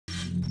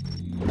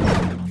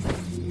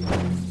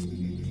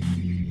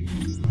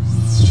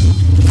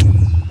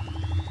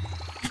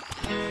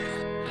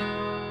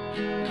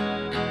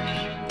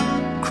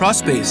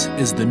Crossbase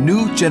is the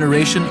new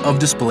generation of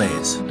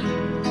displays.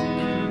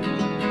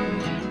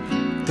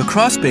 The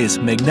Crossbase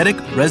magnetic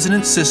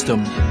resonance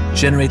system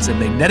generates a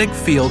magnetic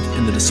field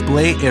in the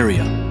display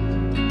area.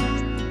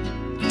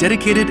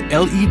 Dedicated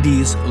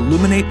LEDs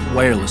illuminate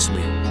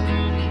wirelessly.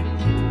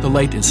 The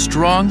light is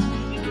strong,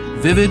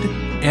 vivid,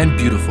 and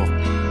beautiful.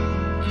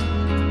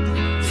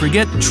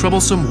 Forget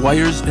troublesome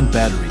wires and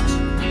batteries.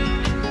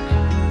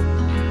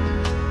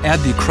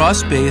 Add the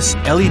Crossbase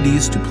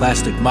LEDs to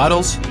plastic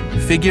models,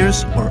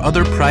 figures, or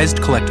other prized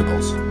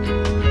collectibles.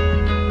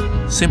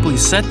 Simply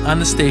set on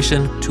the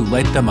station to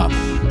light them up.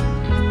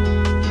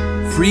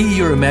 Free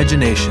your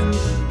imagination.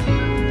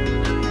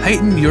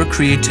 Heighten your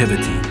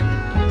creativity.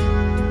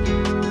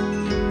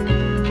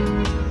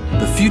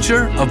 The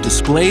future of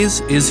displays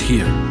is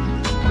here.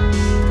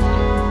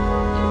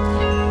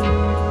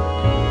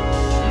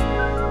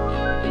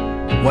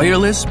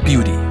 Wireless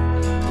beauty.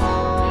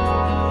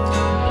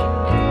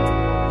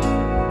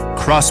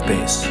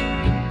 Crossbase.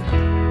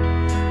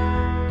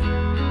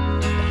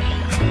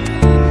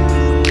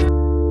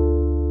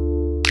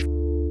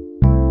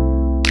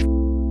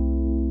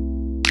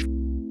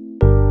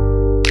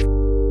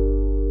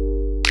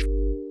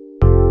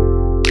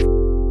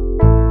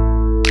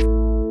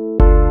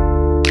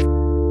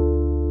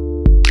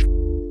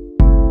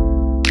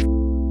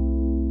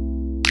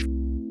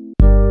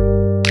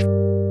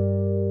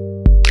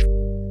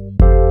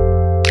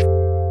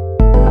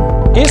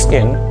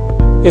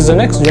 ISKCON is the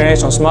next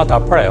generation smart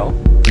apparel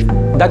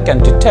that can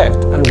detect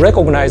and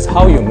recognize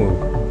how you move.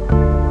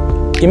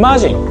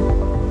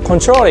 Imagine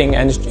controlling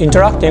and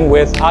interacting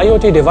with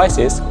IoT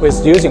devices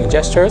with using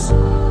gestures,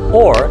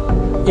 or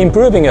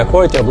improving your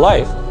quality of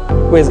life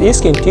with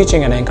ISKCON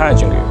teaching and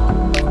encouraging you.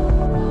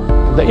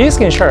 The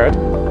ISKCON shirt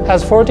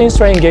has 14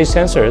 strain gauge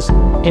sensors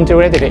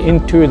integrated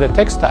into the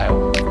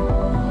textile.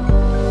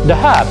 The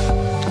hub,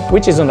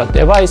 which is on the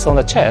device on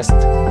the chest,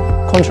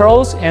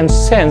 controls and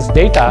sends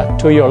data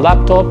to your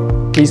laptop,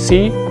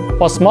 PC,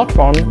 or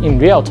smartphone in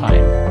real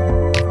time.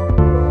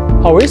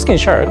 Our ISKCON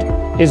shirt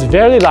is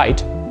very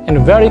light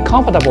and very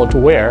comfortable to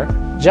wear,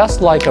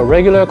 just like a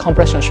regular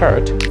compression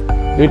shirt,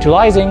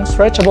 utilizing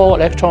stretchable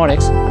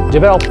electronics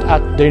developed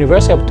at the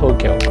University of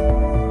Tokyo.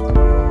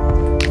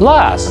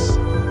 Plus,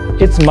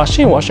 it's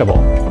machine washable.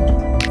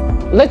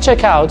 Let's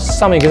check out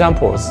some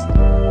examples.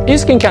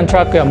 ISKCON can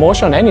track your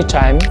motion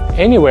anytime,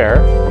 anywhere,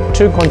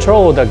 to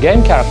control the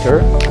game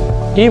character,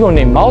 even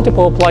in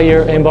multiple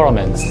player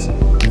environments.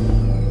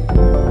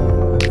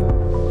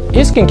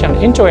 ISKCON can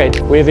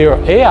integrate with your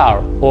AR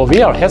or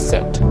VR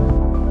headset.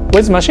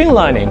 With machine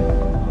learning,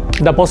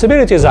 the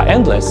possibilities are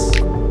endless.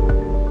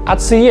 At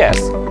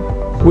CES,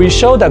 we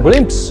showed a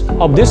glimpse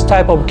of this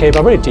type of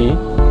capability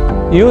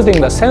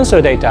using the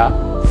sensor data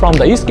from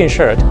the ISKCON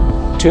shirt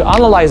to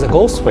analyze the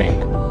golf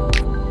swing.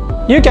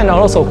 You can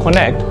also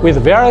connect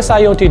with various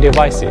IoT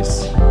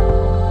devices.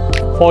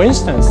 For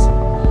instance,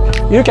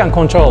 you can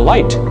control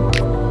light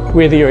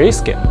with your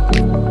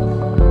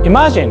ISKCON.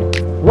 Imagine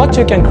what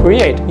you can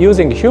create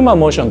using human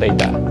motion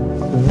data.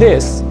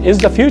 This is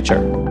the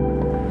future.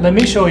 Let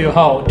me show you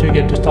how to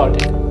get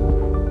started.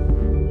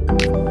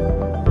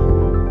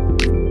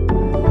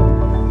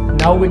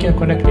 Now we can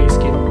connect the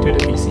ISKCON to the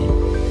PC.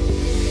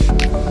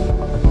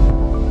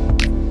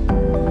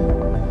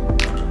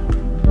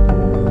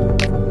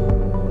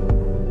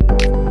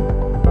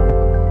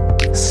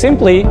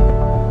 Simply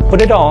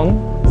put it on,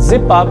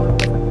 zip up,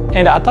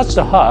 and attach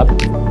the hub.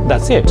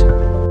 That's it.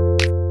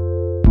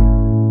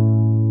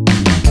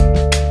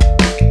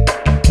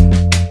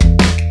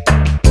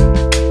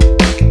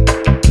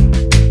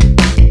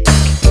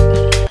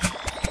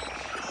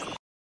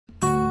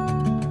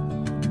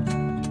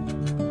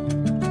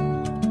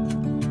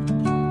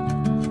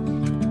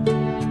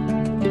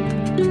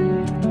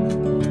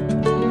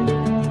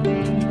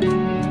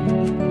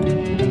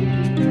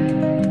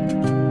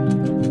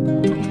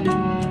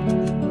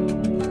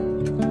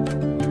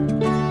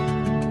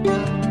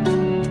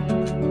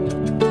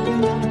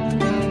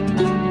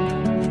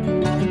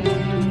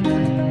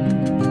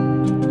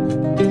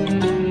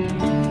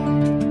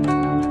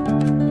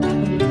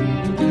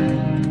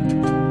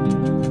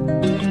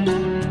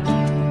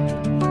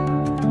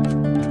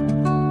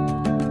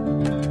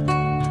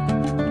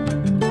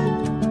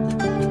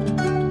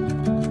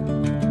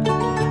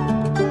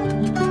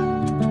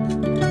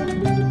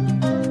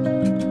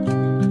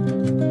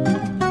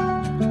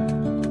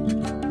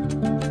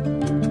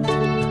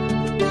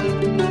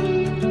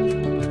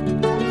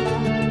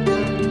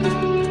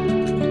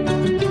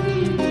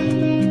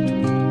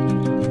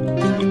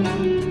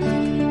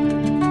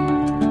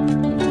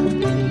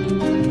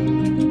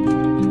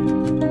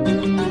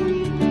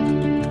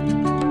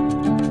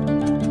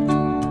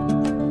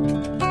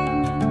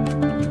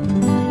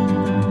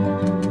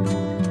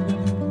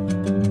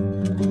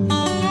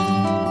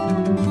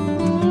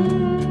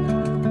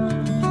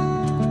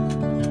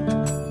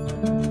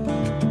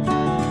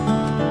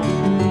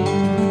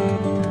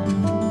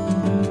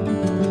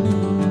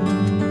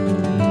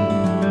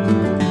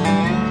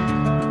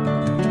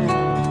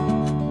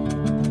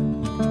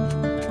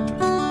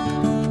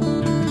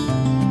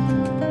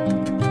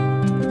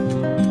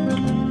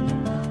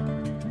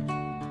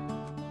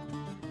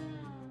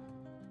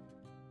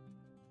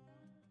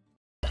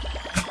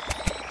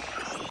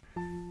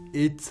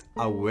 It's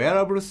a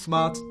wearable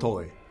smart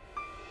toy.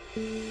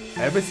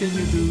 Everything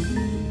you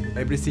do,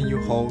 everything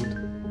you hold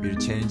will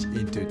change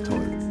into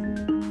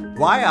toys.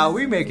 Why are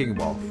we making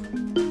Moff?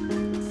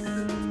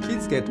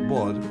 Kids get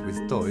bored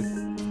with toys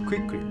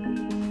quickly.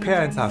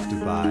 Parents have to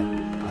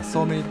buy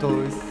so many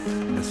toys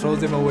and throw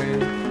them away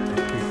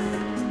quickly.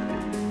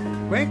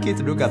 When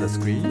kids look at the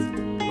screens,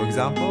 for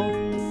example,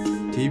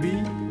 TV,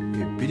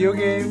 video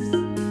games,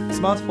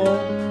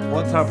 smartphone,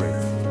 or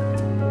tablets,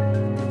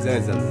 there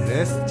is a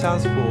less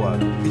chance for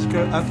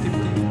physical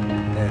activity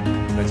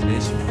and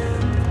imagination.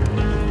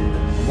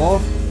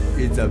 Moff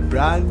is a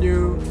brand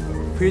new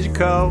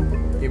physical,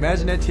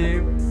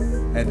 imaginative,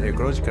 and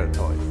ecological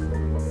toy.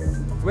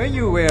 When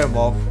you wear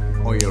Moff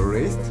on your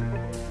wrist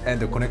and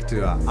connect to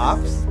your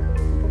apps,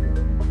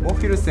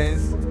 Moff will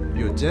sense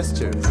your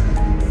gestures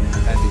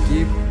and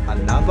give a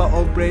number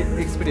of brain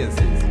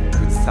experiences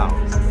with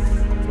sounds.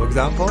 For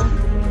example,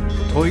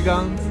 toy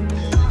guns,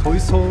 toy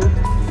sword,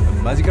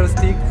 a magical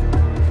stick,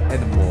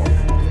 and more.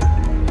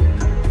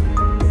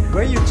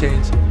 When you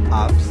change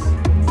apps,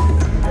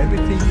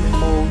 everything you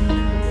hold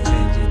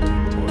changes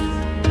into toys.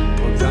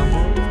 For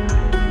example,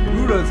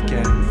 rulers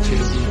can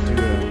change into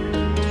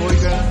toy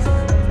guns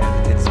and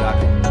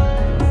Tetsuaki.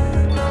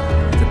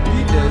 The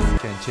beaters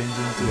can change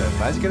into a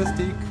magical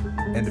stick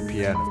and a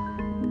piano.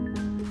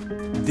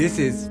 This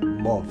is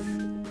Moff.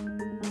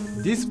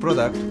 This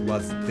product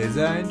was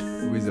designed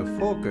with a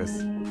focus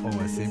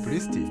on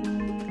simplicity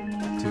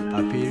to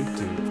appeal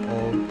to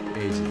all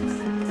ages.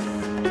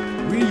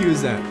 We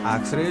use an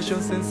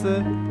acceleration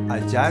sensor, a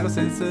gyro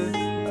sensor,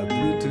 a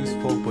Bluetooth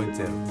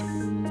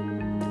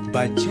 4.0.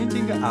 By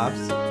changing the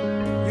apps,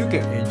 you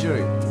can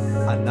enjoy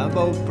a number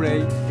of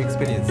play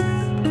experiences.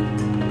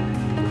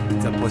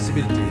 The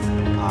possibilities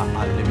are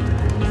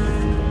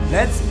unlimited.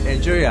 Let's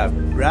enjoy a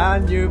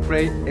brand new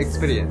play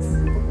experience.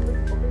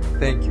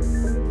 Thank you.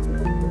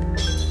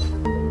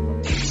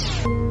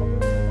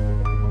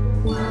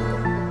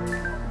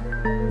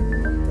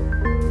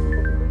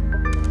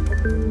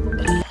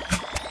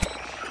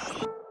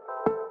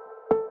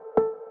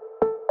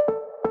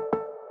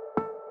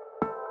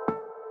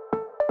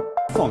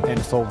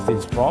 And solve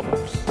these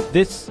problems.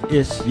 This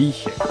is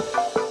Vshare.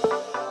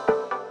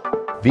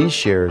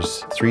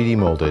 Vshare's 3D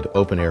molded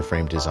open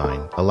airframe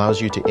design allows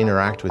you to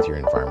interact with your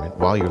environment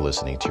while you're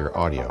listening to your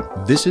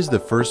audio. This is the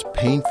first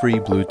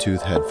pain-free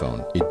Bluetooth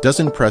headphone. It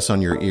doesn't press on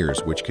your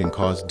ears, which can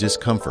cause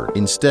discomfort.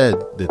 Instead,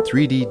 the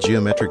 3D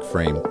geometric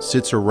frame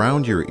sits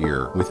around your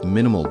ear with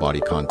minimal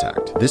body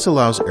contact. This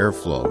allows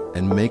airflow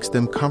and makes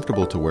them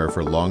comfortable to wear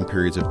for long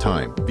periods of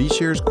time.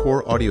 Vshare's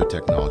core audio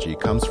technology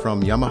comes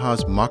from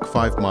Yamaha's Mach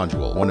 5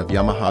 module, one of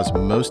Yamaha's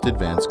most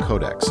advanced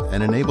codecs,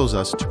 and enables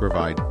us to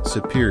provide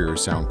superior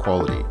sound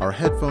quality. Our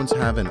headphones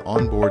have an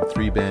onboard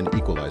 3-band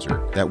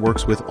equalizer that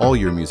works with all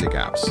your music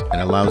apps and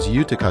allows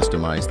you to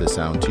customize the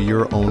sound to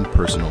your own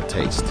personal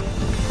taste.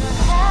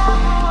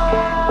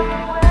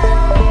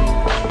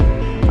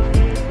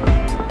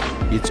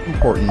 It's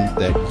important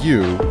that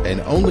you,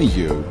 and only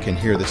you, can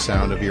hear the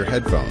sound of your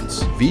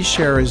headphones.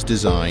 Vshare is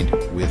designed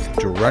with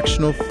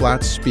directional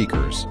flat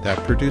speakers that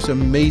produce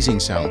amazing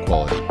sound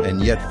quality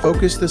and yet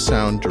focus the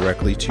sound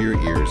directly to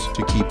your ears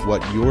to keep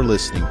what you're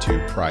listening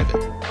to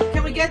private.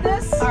 Can we get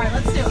this? All right,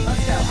 let's do it.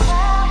 Let's go.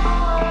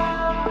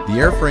 The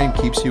airframe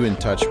keeps you in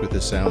touch with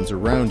the sounds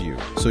around you,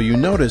 so you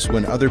notice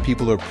when other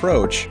people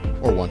approach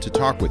or want to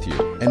talk with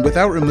you. And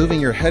without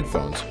removing your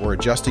headphones or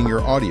adjusting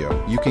your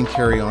audio, you can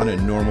carry on a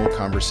normal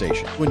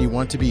conversation. When you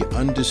want to be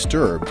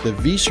undisturbed, the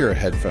Vshare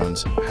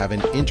headphones have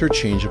an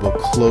interchangeable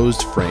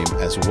closed frame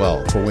as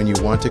well for when you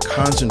want to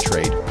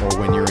concentrate or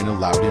when you're in a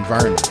loud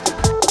environment.